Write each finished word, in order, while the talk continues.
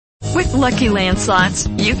With Lucky Land Slots,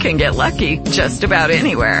 you can get lucky just about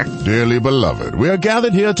anywhere. Dearly beloved, we are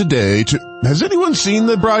gathered here today to... Has anyone seen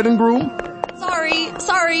the bride and groom?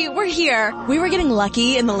 Sorry, we're here. We were getting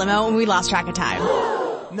lucky in the limo and we lost track of time.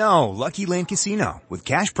 No, Lucky Land Casino, with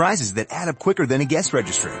cash prizes that add up quicker than a guest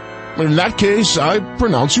registry. In that case, I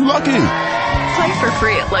pronounce you lucky. Play for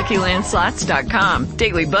free at LuckyLandSlots.com.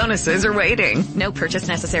 Daily bonuses are waiting. No purchase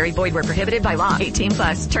necessary. Void where prohibited by law.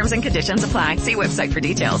 18+. Terms and conditions apply. See website for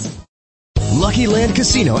details. Lucky Land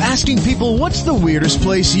Casino, asking people, what's the weirdest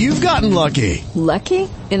place you've gotten lucky? Lucky?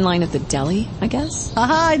 In line at the deli, I guess?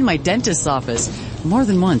 Aha, in my dentist's office. More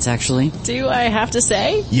than once, actually. Do I have to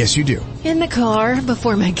say? Yes, you do. In the car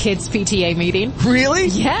before my kids' PTA meeting. Really?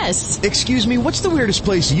 Yes. Excuse me, what's the weirdest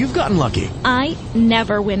place you've gotten lucky? I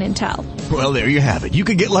never win and tell. Well, there you have it. You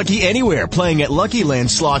can get lucky anywhere, playing at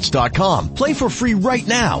LuckyLandSlots.com. Play for free right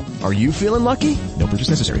now. Are you feeling lucky? No purchase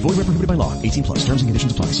necessary. Void where prohibited by law. 18+. Terms and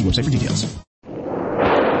conditions apply. See website for details.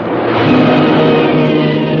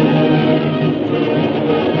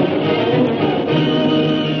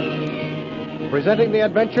 Presenting the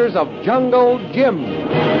adventures of Jungle Jim.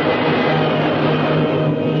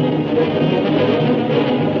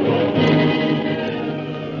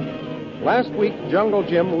 Last week, Jungle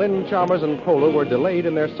Jim, Lynn Chalmers, and Kolu were delayed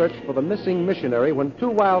in their search for the missing missionary when two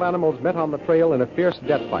wild animals met on the trail in a fierce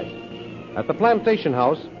death fight. At the plantation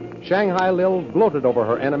house, Shanghai Lil gloated over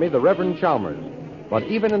her enemy, the Reverend Chalmers. But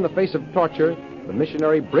even in the face of torture, the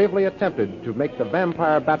missionary bravely attempted to make the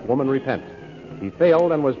vampire Batwoman repent. He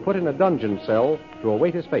failed and was put in a dungeon cell to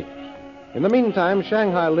await his fate. In the meantime,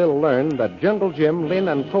 Shanghai Lil learned that Jungle Jim, Lynn,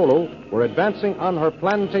 and Kolu were advancing on her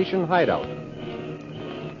plantation hideout.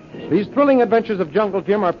 These thrilling adventures of Jungle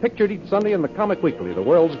Jim are pictured each Sunday in the Comic Weekly, the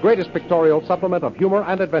world's greatest pictorial supplement of humor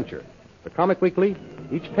and adventure. The Comic Weekly,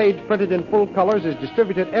 each page printed in full colors, is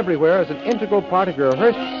distributed everywhere as an integral part of your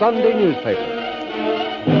Hearst Sunday newspaper.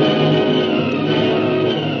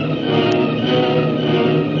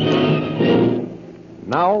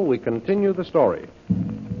 Now we continue the story.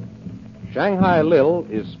 Shanghai Lil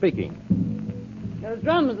is speaking. Those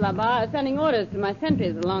drums, Labar, are sending orders to my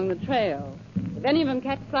sentries along the trail. If any of them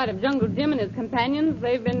catch sight of Jungle Jim and his companions,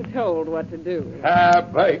 they've been told what to do.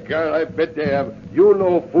 By God, I bet they have. You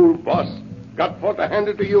know, fool boss. Got for to hand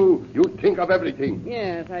it to you. You think of everything.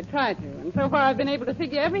 Yes, I try to. And so far I've been able to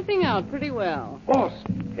figure everything out pretty well. Boss,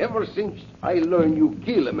 ever since I learned you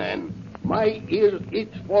kill a man, my ears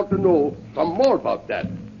itch for to know some more about that.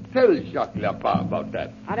 Tell Jacques Lapin about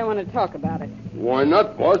that. I don't want to talk about it. Why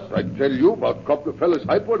not, boss? I tell you about a couple of fellas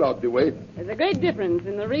I put out the way. There's a great difference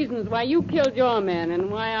in the reasons why you killed your man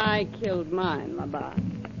and why I killed mine, Labar.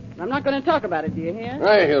 I'm not going to talk about it, do you hear?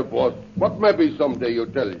 I hear, boss. But maybe someday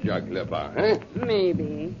you'll tell Jacques Lapin, eh?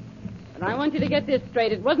 Maybe. But I want you to get this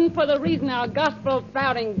straight. It wasn't for the reason our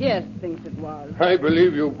gospel-spouting guest thinks it was. I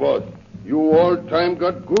believe you, boss. You all time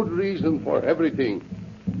got good reason for everything.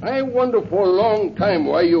 I wonder for a long time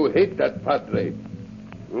why you hate that Padre.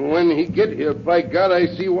 When he get here, by God, I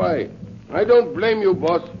see why. I don't blame you,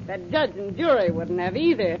 boss. That judge and jury wouldn't have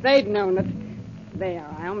either if they'd known it. There,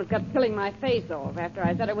 I almost got peeling my face off after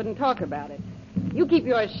I said I wouldn't talk about it. You keep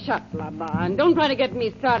yours shut, Labar, and don't try to get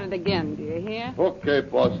me started again, do you hear? Okay,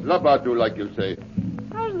 boss. Labar do like you say.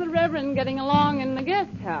 How's the Reverend getting along in the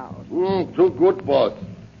guest house? Too good, boss.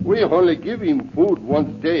 We only give him food once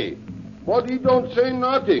a day. But he don't say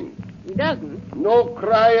nothing. He doesn't? No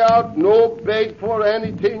cry out, no beg for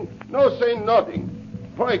anything, no say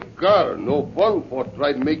nothing. By God, no fun for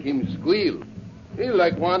try to make him squeal. He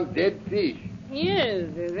like one dead fish. He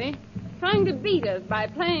is he? Trying to beat us by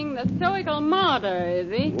playing the stoical martyr,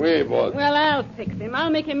 is he? Wait, boss. Well, I'll fix him.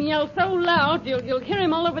 I'll make him yell so loud you'll hear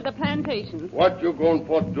him all over the plantation. What you going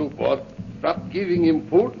for do, boss? Stop giving him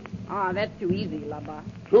food? Ah, that's too easy, Labar.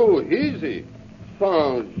 Too easy?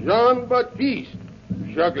 Saint Jean-Baptiste.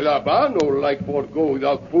 Jacques Laban no like for to go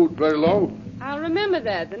without food very long. I'll remember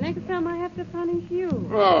that the next time I have to punish you.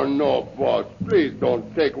 Oh, no, boss. Please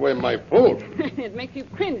don't take away my food. It makes you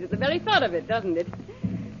cringe at the very thought of it, doesn't it?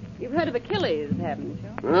 You've heard of Achilles, haven't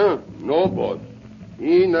you? No, boss.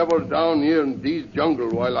 He never down here in these jungle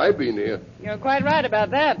while I been here. You're quite right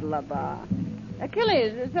about that, Labar.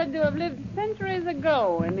 Achilles is said to have lived centuries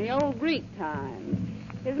ago in the old Greek times.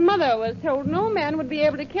 His mother was told no man would be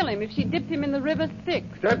able to kill him if she dipped him in the river Styx.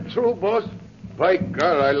 That true, boss? By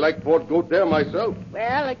God, I like for to go there myself.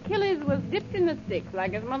 Well, Achilles was dipped in the Styx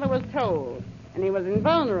like his mother was told, and he was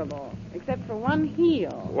invulnerable, except for one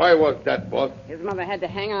heel. Why was that, boss? His mother had to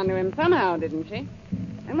hang on to him somehow, didn't she?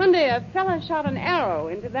 And one day a fella shot an arrow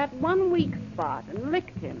into that one weak spot and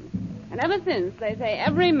licked him. And ever since, they say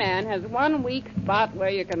every man has one weak spot where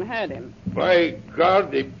you can hurt him. By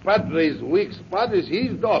God, the Padre's weak spot is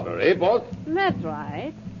his daughter, eh, boss? That's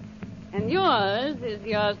right. And yours is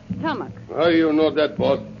your stomach. How you know that,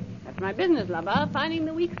 boss? That's my business, Lubba, finding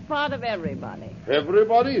the weak spot of everybody.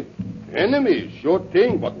 Everybody? Enemies, sure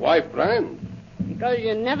thing, but why friends? Because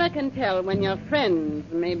you never can tell when your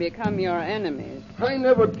friends may become your enemies. I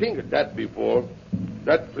never think of that before.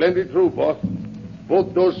 That's plenty true, boss.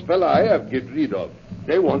 Both those fella I have get rid of.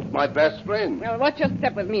 They want my best friend. Well, watch your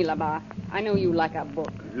step with me, Lubba. I know you like a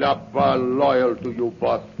book. Lapa loyal to you,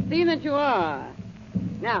 boss. See that you are.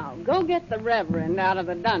 Now, go get the Reverend out of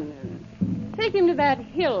the dungeon. Take him to that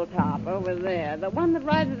hilltop over there, the one that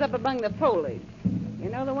rises up among the foliage. You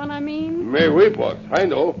know the one I mean? May we, boss. I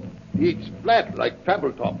know. It's flat like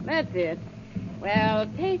tabletop. That's it. Well,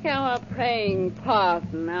 take our praying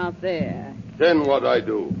parson out there. Then what I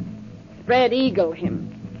do? Spread eagle him.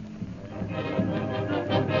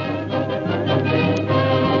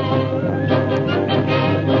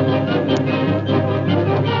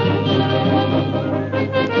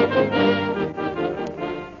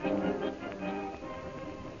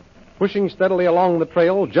 Pushing steadily along the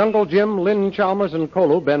trail, Jungle Jim, Lynn Chalmers, and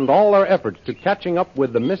Kolu bend all their efforts to catching up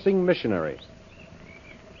with the missing missionary.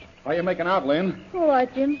 How you making out, Lynn? All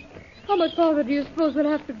right, Jim. How much farther do you suppose we'll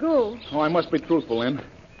have to go? Oh, I must be truthful, Lynn.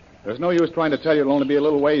 There's no use trying to tell you it'll only be a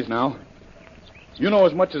little ways now. You know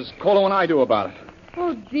as much as Kolu and I do about it.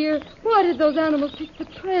 Oh, dear. Why did those animals pick the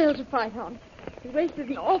trail to fight on? We wasted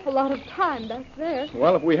an awful lot of time back there.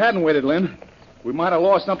 Well, if we hadn't waited, Lynn, we might have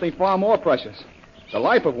lost something far more precious. The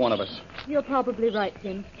life of one of us. You're probably right,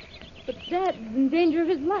 Jim. But Dad's in danger of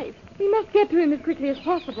his life. We must get to him as quickly as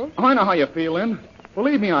possible. I know how you feel, Lynn.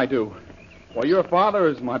 Believe me, I do. Why, your father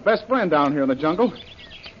is my best friend down here in the jungle.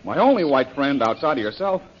 My only white friend outside of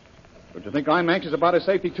yourself. Don't you think I'm anxious about his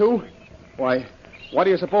safety, too? Why do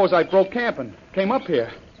you suppose I broke camp and came up here?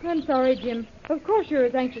 I'm sorry, Jim. Of course you're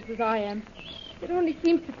as anxious as I am. It only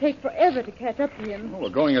seems to take forever to catch up to him. Well, we're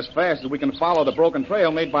going as fast as we can follow the broken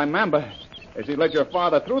trail made by Mamba as he led your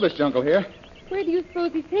father through this jungle here. Where do you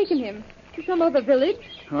suppose he's taken him? To some other village?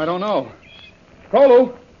 I don't know.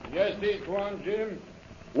 Kolu! Yes, this one, Jim.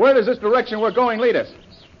 Where does this direction we're going lead us?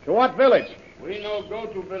 To what village? We no go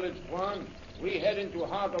to village, Juan. We head into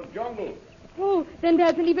heart of jungle. Oh, then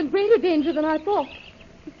Dad's in even greater danger than I thought.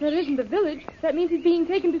 If there isn't a village, that means he's being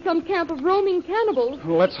taken to some camp of roaming cannibals.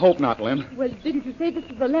 Well, let's hope not, Lynn. Well, didn't you say this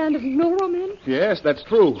is the land of Noro men? Yes, that's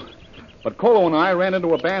true. But Kolu and I ran into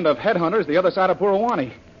a band of headhunters the other side of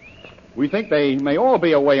Burawani. We think they may all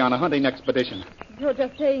be away on a hunting expedition. You're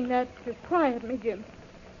just saying that to quiet me, Jim.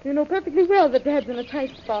 You know perfectly well that Dad's in a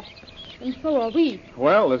tight spot. And so are we.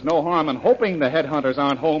 Well, there's no harm in hoping the headhunters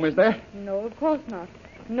aren't home, is there? No, of course not.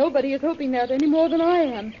 Nobody is hoping that any more than I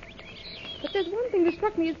am. But there's one thing that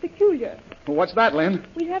struck me as peculiar. Well, what's that, Lynn?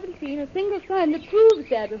 We haven't seen a single sign that proves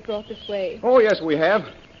Dad was brought this way. Oh, yes, we have.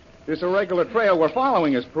 This irregular trail we're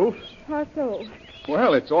following is proof. How so?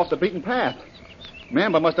 Well, it's off the beaten path.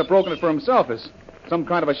 Mamba must have broken it for himself as some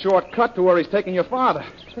kind of a shortcut to where he's taking your father.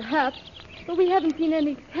 Perhaps. But we haven't seen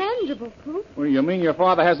any tangible proof. Well, you mean your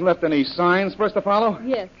father hasn't left any signs for us to follow?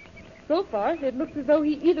 Yes. So far, it looks as though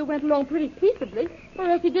he either went along pretty peaceably or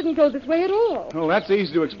else he didn't go this way at all. Well, that's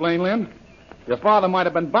easy to explain, Lynn. Your father might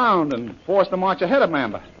have been bound and forced to march ahead of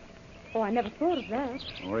Mamba. Oh, I never thought of that.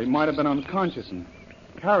 Or he might have been unconscious and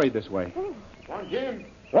carried this way. Oh. Juan Jim.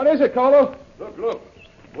 What is it, Kolu? Look.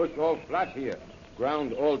 Bush all flat here.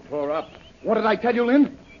 Ground all tore up. What did I tell you,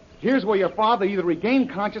 Lynn? Here's where your father either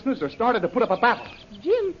regained consciousness or started to put up a battle.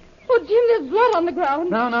 Jim! Oh, Jim, there's blood on the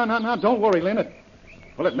ground. No. Don't worry, Lynn.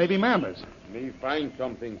 It may be Mamba's. Me find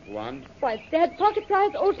something, Juan. Why, it's Dad's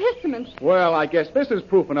pocket-sized Old Testament. Well, I guess this is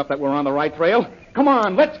proof enough that we're on the right trail. Come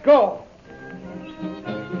on, let's go.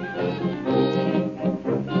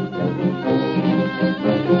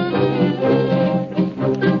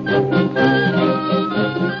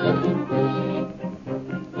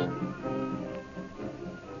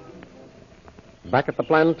 Back at the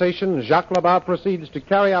plantation, Jacques Labat proceeds to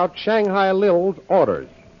carry out Shanghai Lil's orders.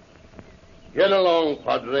 Get along,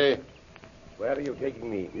 Padre. Where are you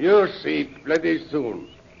taking me? You'll see plenty soon.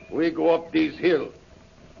 We go up these hills.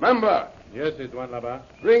 Remember? Yes, Juan Labat.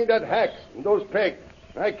 Bring that hack and those pegs.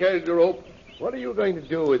 I carry the rope. What are you going to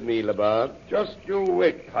do with me, Labat? Just you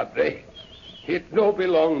wait, Padre. It no be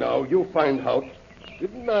long now. You find out.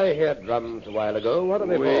 Didn't I hear drums a while ago? What are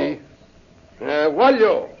they for?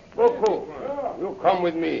 Walyo, Boku, you come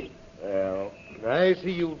with me. Well, I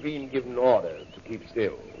see you've been given orders to keep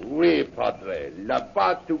still. Oui, Padre.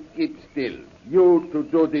 Labat to keep still. You to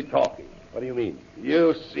do the talking. What do you mean?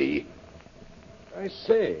 You see. I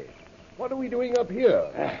say, What are we doing up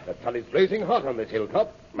here? The sun is blazing hot on this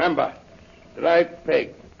hilltop. Remember, drive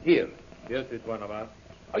peg. Here. Yes, it's one of us.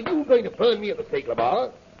 Are you going to burn me at the stake,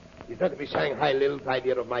 Labar? Is that to be Shanghai Lil's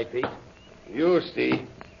idea of my fate? You see.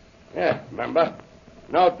 Yeah, remember?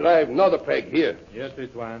 Now drive another peg here. Yes,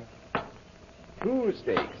 it's one. 2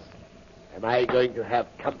 stakes. Am I going to have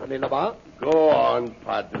company, Labar? Go on,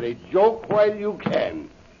 Padre. Joke while you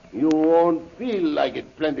can. You won't feel like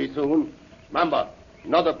it plenty soon. Remember,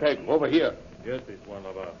 another peg over here. Yes, it's one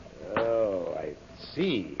of us. Oh, I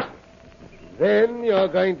see. Then you're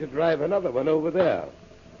going to drive another one over there.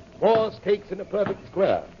 4 stakes in a perfect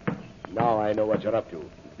square. Now I know what you're up to.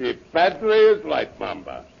 The Padre is right,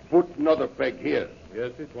 Mamba. Put another peg here.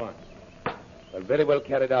 Yes, it's one. Well, very well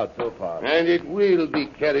carried out so far. And it will be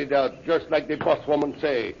carried out just like the boss woman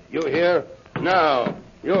say. You hear? Now,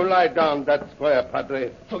 you lie down that square,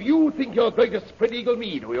 Padre. So you think you're going to spread eagle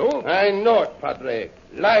me, do you? I know it, Padre.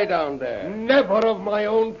 Lie down there. Never of my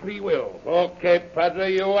own free will. Okay,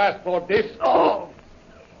 Padre, you asked for this. Oh!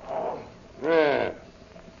 Yeah.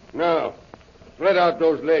 Now, spread out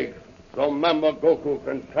those legs so Mamba Goku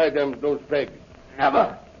can tie them to those pegs.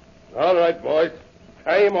 Never. All right, boys.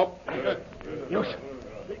 Tie him up. You...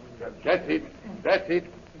 That's it. That's it.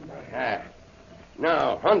 Ah.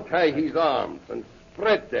 Now, untie his arms and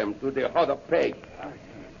spread them to the other peg.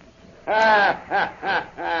 Ha, ha, ha,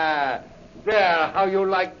 ha. There, how you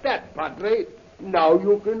like that, Padre? Now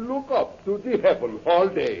you can look up to the heaven all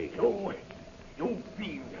day. You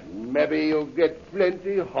fiend. Maybe you'll get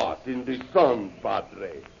plenty hot in the sun,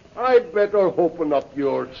 Padre. I'd better open up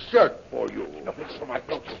your shirt for you. It's for my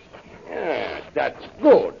throat. Yeah, that's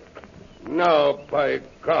good. Now, by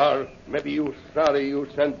God, maybe you sorry you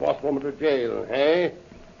sent boss woman to jail, eh?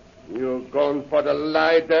 You're going for the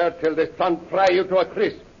lie there till the sun fry you to a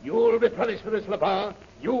crisp. You'll be punished for this, Labar.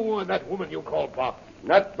 You and that woman you call boss.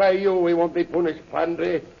 Not by you we won't be punished,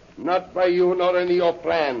 Padre. Not by you nor any of your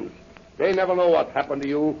friends. They never know what happened to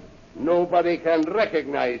you. Nobody can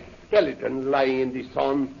recognize skeletons lying in the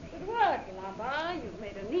sun. Good work, Labar. You've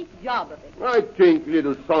made a neat job of it. I think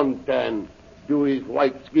little Suntan do his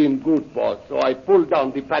white skin good, boss, so I pulled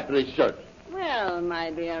down the Padre's shirt. Well,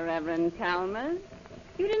 my dear Reverend Chalmers,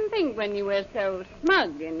 you didn't think when you were so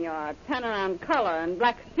smug in your turnaround collar and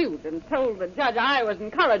black suit and told the judge I was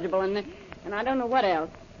incorrigible and I don't know what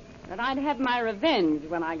else, that I'd have my revenge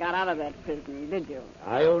when I got out of that prison, did you?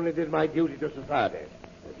 I only did my duty to society.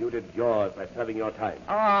 As you did yours by serving your time.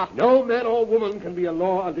 Oh. No man or woman can be a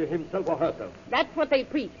law unto himself or herself. That's what they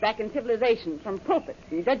preach back in civilization from pulpits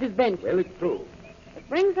and judges' benches. Well, it's true. But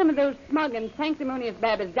bring some of those smug and sanctimonious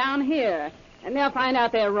babbies down here, and they'll find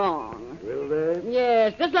out they're wrong. Will they?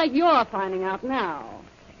 Yes, just like you're finding out now.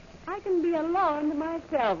 I can be a law unto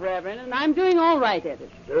myself, Reverend, and I'm doing all right at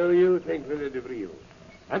it. So you think, Lily DeVril.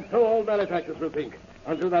 And so all malefactors will think,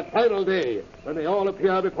 until that final day when they all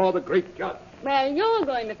appear before the great judge. Well, you're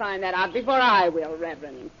going to find that out before I will,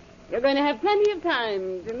 Reverend. You're going to have plenty of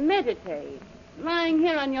time to meditate, lying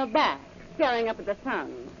here on your back, staring up at the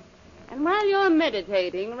sun. And while you're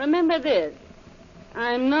meditating, remember this.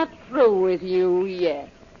 I'm not through with you yet.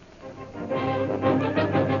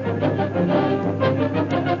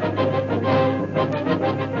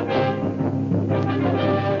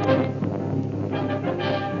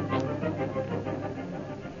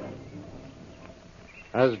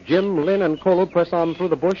 As Jim, Lynn, and Kolo press on through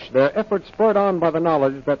the bush, their efforts spurred on by the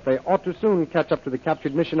knowledge that they ought to soon catch up to the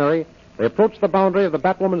captured missionary, they approach the boundary of the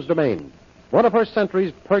Batwoman's domain. One of her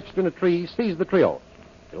sentries, perched in a tree, sees the trio.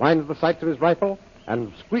 He lines the sights of his rifle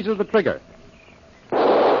and squeezes the trigger.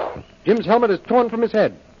 Jim's helmet is torn from his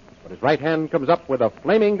head, but his right hand comes up with a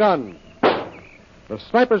flaming gun. The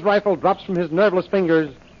sniper's rifle drops from his nerveless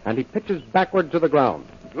fingers, and he pitches backward to the ground.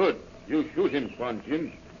 Good. You shoot him, son,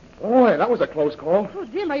 Jim. Boy, that was a close call. Oh,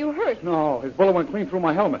 Jim, are you hurt? No, his bullet went clean through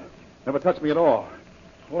my helmet. Never touched me at all.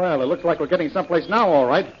 Well, it looks like we're getting someplace now, all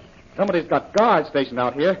right. Somebody's got guards stationed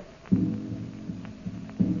out here.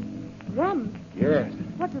 Drums? Yes.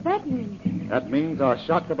 What does that mean? That means our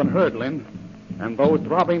shots have been heard, Lynn. And those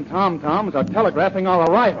throbbing tom-toms are telegraphing our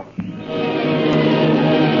arrival.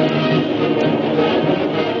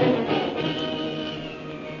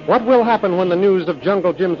 What will happen when the news of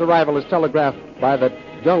Jungle Jim's arrival is telegraphed by the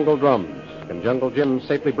jungle drums? Can Jungle Jim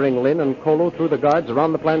safely bring Lynn and Kolo through the guards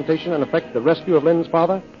around the plantation and effect the rescue of Lynn's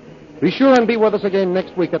father? Be sure and be with us again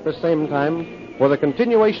next week at the same time for the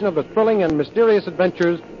continuation of the thrilling and mysterious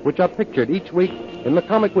adventures which are pictured each week in the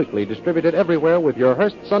Comic Weekly, distributed everywhere with your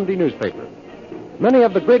Hearst Sunday newspaper. Many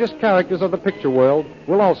of the greatest characters of the picture world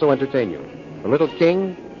will also entertain you. The Little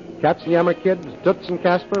King, Katzenjammer Kids, Toots and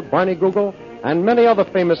Casper, Barney Google, and many other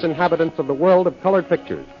famous inhabitants of the world of colored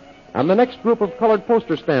pictures. and the next group of colored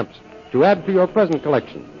poster stamps to add to your present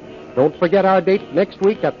collection. Don't forget our date next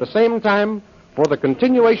week at the same time for the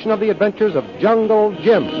continuation of the adventures of Jungle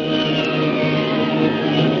Jim.